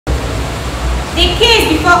The case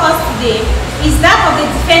before us today is that of the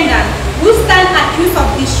defendant who stands accused of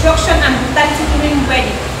destruction and brutality during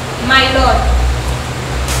wedding. My lord.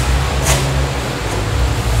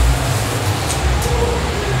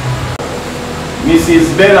 Mrs.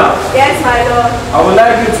 Bella. Yes, my lord. I would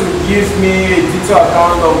like you to give me a detailed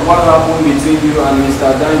account of what happened between you and Mr.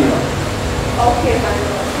 Daniel. Okay, my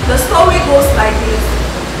lord. The story goes like this.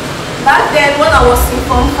 Back then, when I was in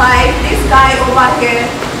Form 5, this guy over here,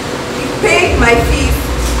 he paid my fees.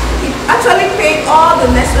 He actually paid all the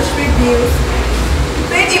necessary bills. He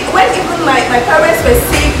paid it when even my parents were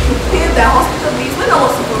sick. He paid their hospital bills. When I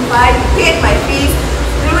was in Form 5, he paid my fees.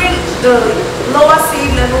 During the lower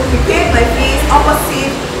seed level, he paid my fees. Upper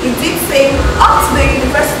seed, he did same up to the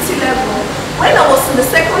university level. When I was in the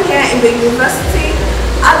second year in the university,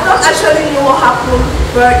 I don't actually know what happened,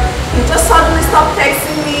 but he just suddenly stopped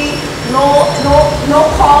texting me. No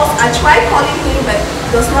calls. I tried calling him, but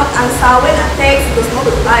he does not answer. When I text, he does not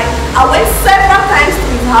reply. I went several times to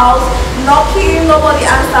his house, knocking, nobody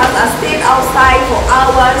answers. I stayed outside for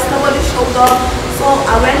hours, nobody showed up. So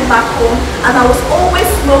I went back home, and I was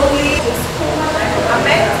always lonely in school. I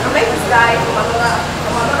met this guy from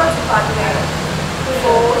another department.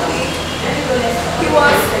 So he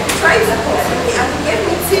was trying to console me, and he gave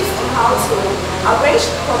me tips on how to arrange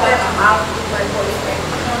the problem I have with my boyfriend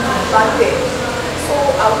back then. So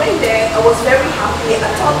I went there. I was very happy. I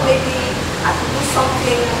thought maybe I could do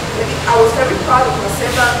something. Maybe I was very proud of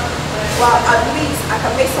myself. Well, at least I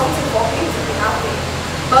can make something for him to be happy.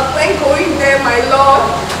 But when going there, my lord,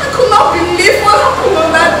 I could not believe what happened on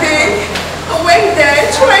that day. I went there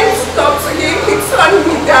trying to talk to him. He turned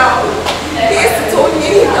me down. He told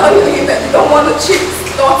me that he don't want to cheat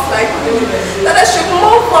stuff like me. That I should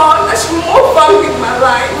move on. I should move on with my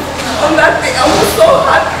life. On that day, I was so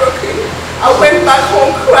heartbroken. I went back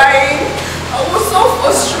home crying. I was so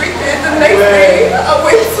frustrated. The next day, I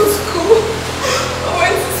went to school.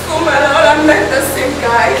 My lord, I met the same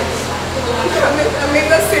guy. I met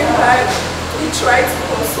the same guy. He tried to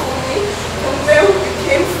console me. From there, we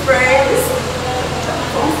became friends.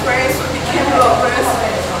 From friends, we became lovers.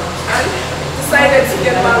 And decided to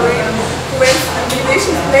get married. We went to the village,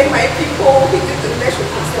 he met my people. He did the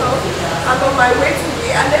electrical stuff. And on my way to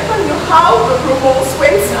me, I never knew how the rumors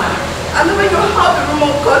went. I never knew how the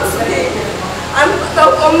rumor got to me. And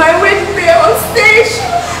on my way there on stage,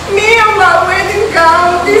 me and my wedding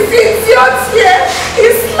gown, this idiot here, he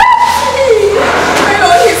slapped me. My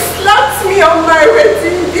lord, he slapped me on my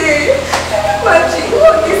wedding day. Imagine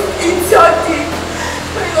what this idiot did.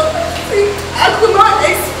 My lord, I could not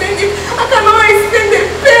explain it. I cannot explain the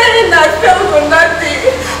pain I felt on that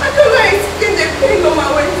day. I cannot explain the pain on my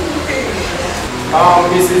wedding day.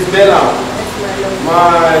 Mrs. Bella,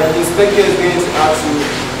 my inspector is going to ask you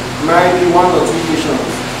maybe one or two questions.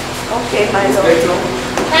 Okay, my lord. Inspector.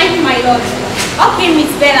 Thank you, my lord. Okay,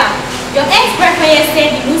 Miss Bella. Your ex-boyfriend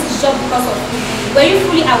said he lose his job because of you. Were you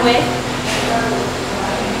fully aware?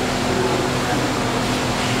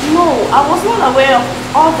 No, I was not aware of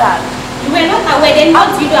all that. You were not aware, then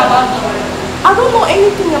what did you do about him? I don't know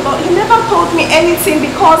anything about it. He never told me anything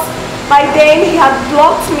because by then he had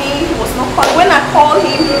blocked me. He was not calling. When I called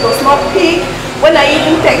him, he does not pick. When I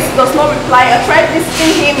even text, he does not reply. I tried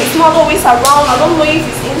visiting him. He's not always around. I don't know if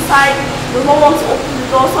he's inside. He does not want to open the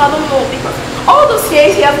door, so I don't know. Because all those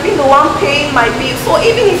years, he has been the one paying my bill. So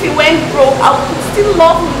even if he went broke, I would still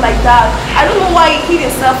love him like that. I don't know why he hid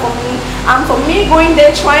himself from me. And for me going there,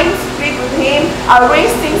 trying to speak with him,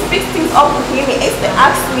 arrange things, fix things up with him, he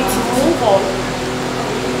asked me to move on.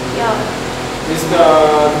 Yeah. Mr.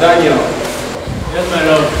 Daniel. Yes, my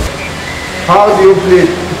lord. How do you plead?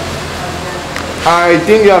 I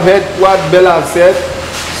think you have heard what Bella said.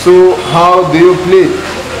 So how do you plead?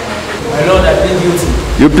 My lord, I plead guilty.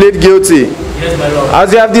 You plead guilty? Yes, my lord.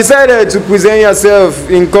 As you have decided to present yourself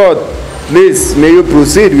in court, please may you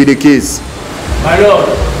proceed with the case. My lord,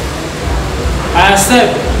 I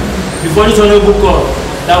accept before this honorable court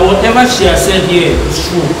that whatever she has said here is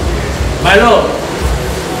true. My lord,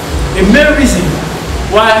 the main reason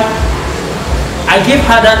why I gave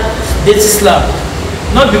her that dirty slap,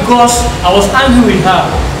 not because I was angry with her,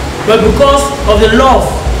 but because of the love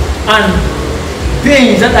and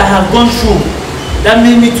pain that I have gone through that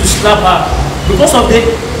made me to slap her, because of the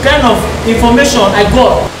kind of information I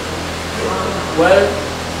got. Well,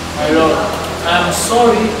 my lord, I am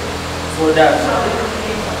sorry for that.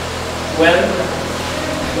 Well,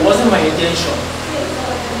 it wasn't my intention,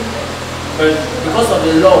 but because of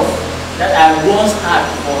the love that I once had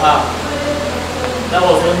for her, that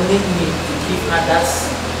was what made me to give her that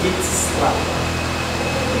big slap.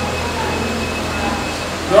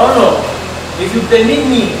 Your Honor, If you permit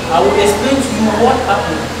me, I will explain to you what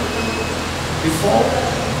happened before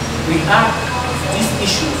we had these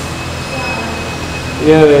issues.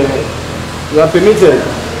 Yeah, you are permitted.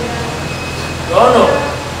 Your Honor,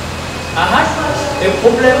 I had a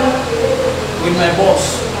problem with my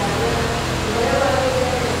boss.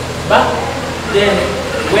 Back then,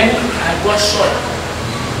 when I got shot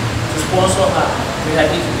to sponsor her with her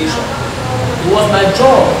education, it was my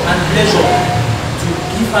job and pleasure to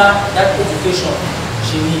give her that education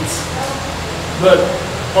she needs. But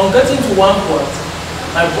on getting to one point,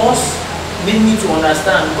 my boss made me to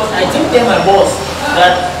understand, because I didn't tell my boss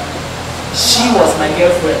that she was my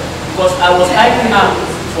girlfriend, because I was hiding her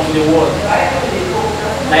from the world.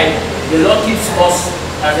 Like the Lord keeps us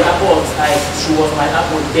at the apple of his eye. She was my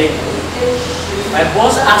apple then. My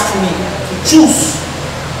boss asked me to choose.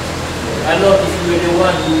 My Lord, if you were the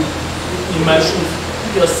one who in my shoes,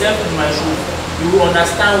 put yourself in my shoes, you will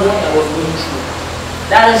understand what I was going through.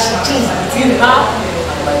 That I should choose between her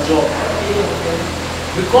and my job.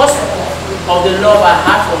 Because of the love I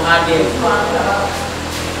had for her then,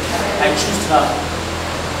 I chose her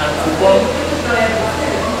and forgot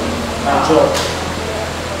my job.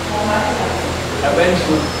 I went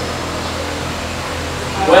good.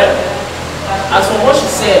 Well, as for what she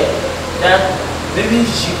said, that maybe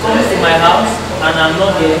she comes to my house and I'm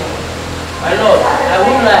not there, my Lord, I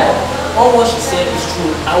won't lie. All what she said is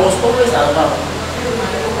true. I was always around.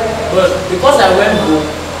 But because I went home,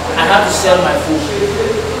 I had to sell my food.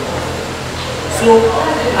 So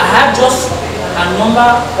I had just a number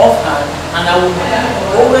offhand, and I would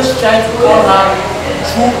always try to call her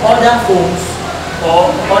through other phones or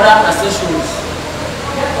other accessories.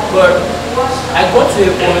 But I got to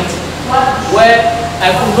a point where I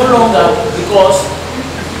could no longer, because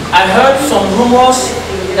I heard some rumors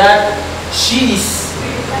that she is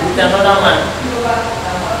with another man.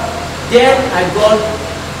 Then I got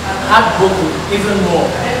heartbroken even more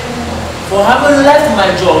for having left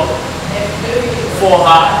my job for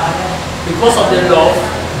her because of the love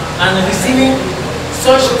and receiving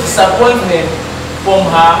such disappointment from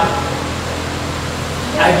her.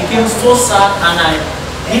 I became so sad and I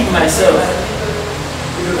hit myself.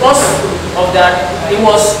 Because of that, it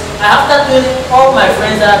was after telling all my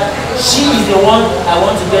friends that she is the one I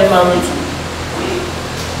want to get married to.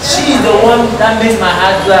 She is the one that makes my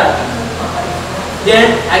heart glad.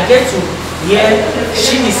 Then I get to hear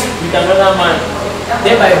she is with another man,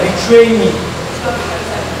 thereby betraying me.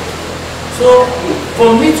 So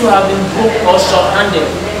for me to have been broke or short-handed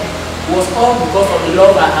was all because of the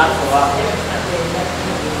love I had for her.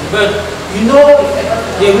 But you know,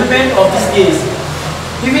 the women of these days,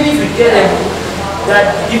 even if you tell them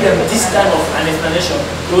that, give them this kind of an explanation,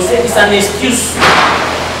 they will say it's an excuse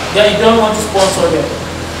that you don't want to sponsor them.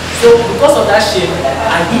 So because of that shame,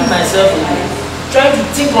 I hid myself away, trying to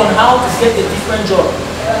think on how to get a different job,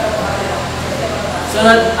 so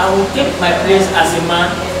that I will take my place as a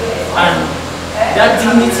man and that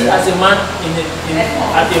dignity as a man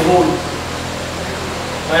at a whole.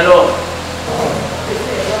 My Lord,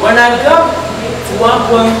 when I got to one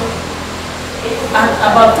point, and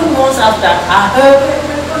about 2 months after, I heard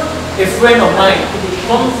a friend of mine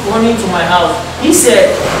come running to my house. He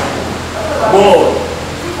said, "Boy,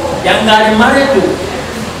 Yanga married you."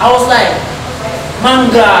 I was like,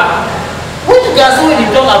 "Manga, what you guys already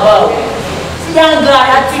talk about? Yanga,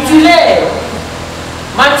 I titulaire.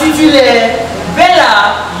 My titulaire,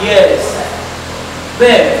 Bella, yes.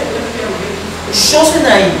 Belle,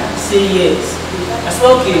 Shosenai, say yes." I said,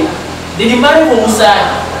 "Okay." Did he marry for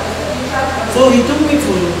Usai? So he took me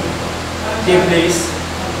to the place,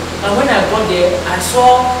 and when I got there, I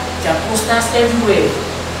saw their posters everywhere.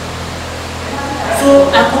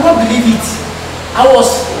 So I could not believe it. I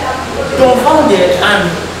was dumbfounded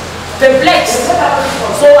and perplexed.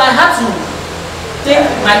 So I had to take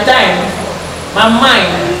my time, my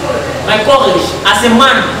mind, my courage as a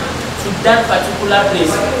man to that particular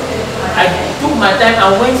place. I took my time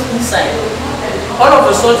and went inside. All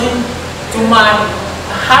of a sudden, to my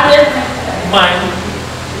hardened mind,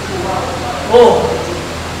 oh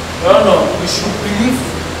no, you should believe.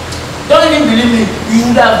 Don't even believe me.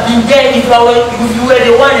 You would have been there if you were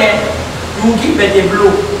the one. You would give her the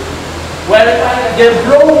blow. Well, the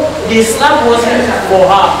blow, the slap wasn't for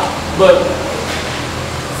her, but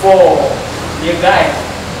for the guy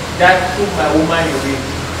that took my woman away.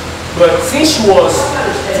 But since she was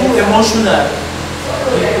too emotional,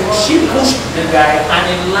 she pushed the guy and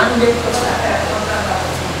it landed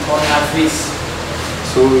on her face.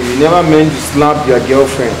 So you never meant to slap your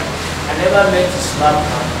girlfriend? I never meant to slap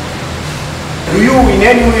her. Do you in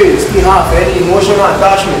any way still have any emotional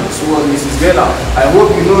attachment towards Mrs. Bella? I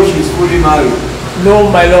hope you know she's fully married. No,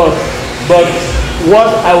 my lord, but what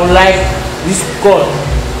I would like this court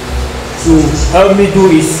to help me do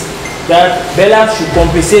is that Bella should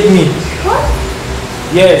compensate me. What?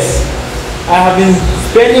 Yes, I have been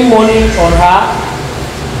spending money on her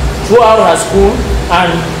throughout her school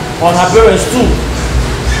and on her parents too.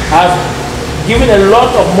 I've given a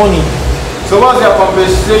lot of money. So what's your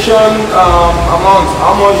compensation amount?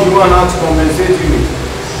 How much do you want her to compensate you with?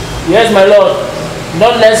 Yes, my lord,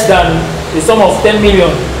 not less than a sum of 10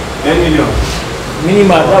 million. 10 million.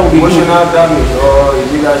 Minimal, that would be Emotional good. damage, or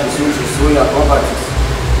is it that she stole your properties?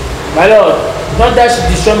 My lord, not that she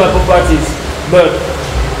destroyed my properties, but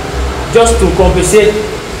just to compensate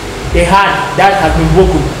a hand that has been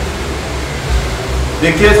broken.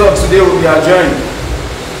 The case of today will be adjourned.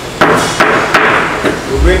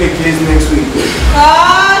 We'll bring the case next week.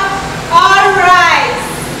 Ah!